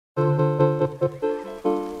Hi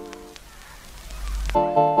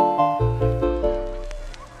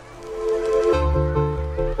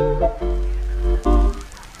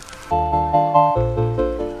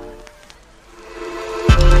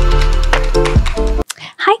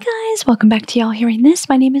guys, welcome back to Y'all Hearing This.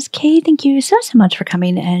 My name is Kay. Thank you so much for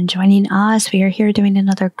coming and joining us. We are here doing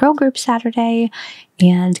another girl group Saturday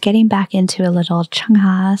and getting back into a little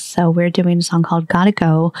Chungha. So we're doing a song called Gotta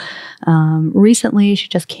Go. Recently, she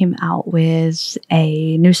just came out with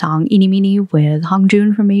a new song, Eeny Meeny, with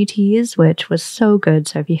Hongjun from ATEEZ, which was so good.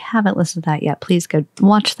 So if you haven't listened to that yet, please go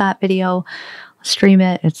watch that video, stream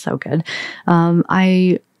it. It's so good.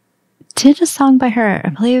 I did a song by her. I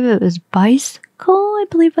believe it was Bicycle, I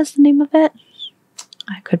believe was the name of it.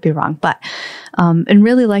 I could be wrong, but and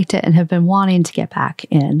really liked it and have been wanting to get back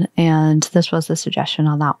in. And this was the suggestion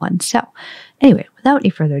on that one. So anyway, without any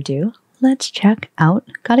further ado, let's check out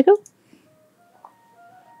Gotta Go.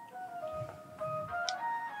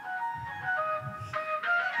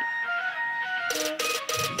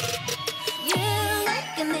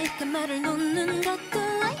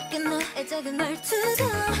 작은 말투도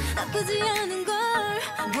나쁘지 않은 걸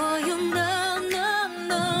보여 no no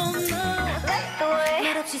no no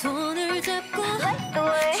말없이 손을 잡고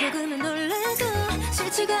조금은 놀라도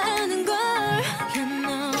싫지가 않은 걸 you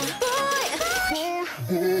know boy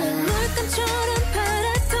물감처럼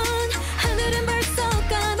파랗던 하늘은 벌써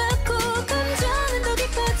까맣고 감정은 더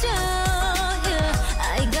깊어져 yeah.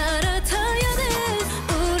 I gotta tell you this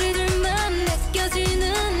우리들만 느껴지는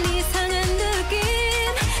이상한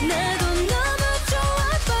느낌 나도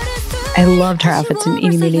I loved her outfits in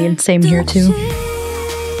Eeny Meeny, and same here too.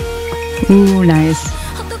 Ooh, nice.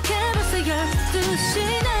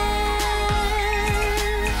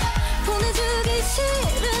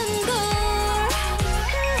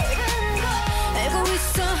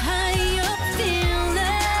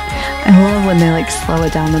 I love when they like slow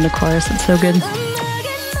it down in the chorus. It's so good.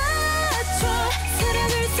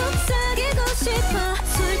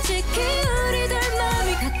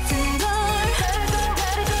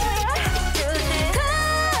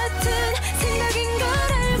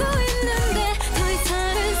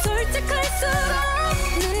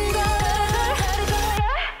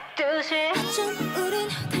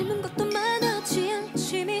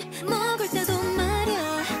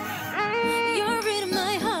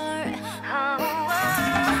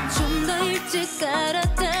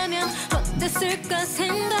 어땠을까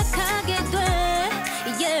생각하게 돼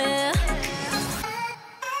yeah.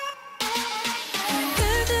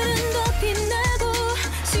 별들은 더 빛나고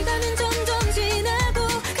시간은 점점 지나고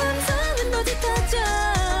감성은 더 짙어져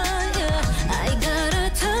yeah. I gotta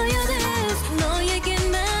tell you this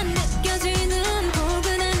너에게만 느껴지는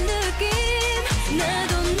포근한 느낌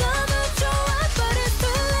나도 너무 좋아 but it's too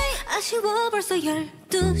late 아쉬워 벌써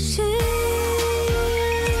 12시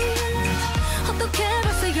어떻게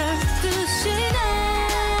벌써 12시네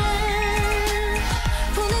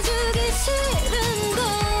보내주기 싫은걸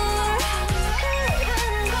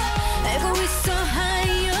알고 있어 how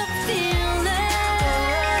you feeling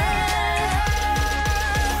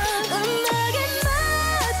음악에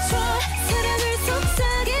맞춰 사랑을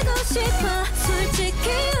속삭이고 싶어 솔직히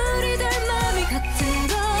우리들 맘이 같은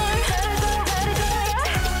걸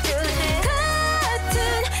같은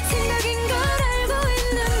생각인 걸 알고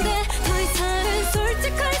있는데 더 이상은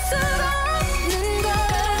솔직할 수 없는 걸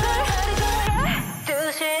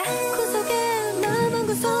구석에 마음 한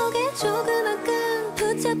구석에 조그만큼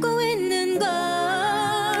붙잡고 있는 걸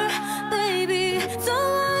Baby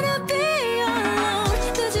don't wanna be alone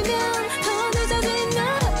늦으면 더 늦어지면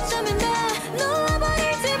어쩌면 다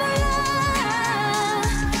놓아버릴지 몰라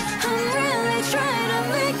I'm really trying to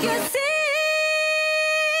make you see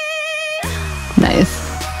Nice.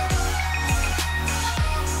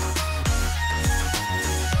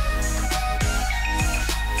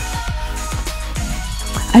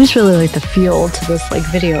 I just really like the feel to this like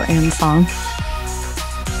video and song.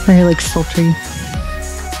 Very like sultry.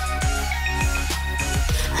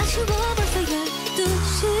 아쉬워 벌써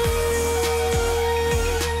 12시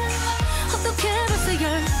어떻게 벌써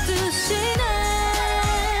 12시네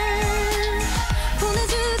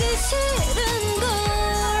보내주기 싫은걸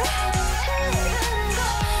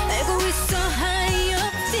알고 있어 how you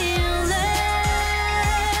feeling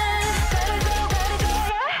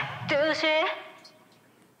 12시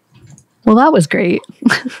Well, that was great.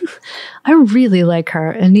 I really like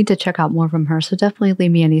her and need to check out more from her. So definitely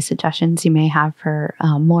leave me any suggestions you may have for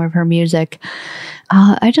more of her music.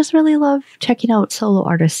 I just really love checking out solo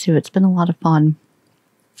artists too. It's been a lot of fun.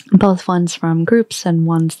 Both ones from groups and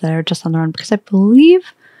ones that are just on their own. Because I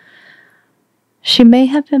believe she may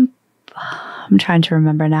have been I'm trying to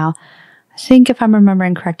remember now. I think if I'm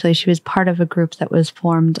remembering correctly, she was part of a group that was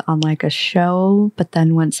formed on like a show, but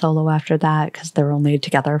then went solo after that because they were only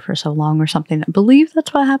together for so long or something. I believe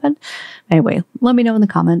that's what happened. Anyway, let me know in the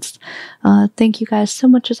comments. Thank you guys so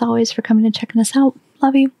much as always for coming and checking us out.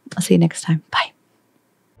 Love you. I'll see you next time. Bye.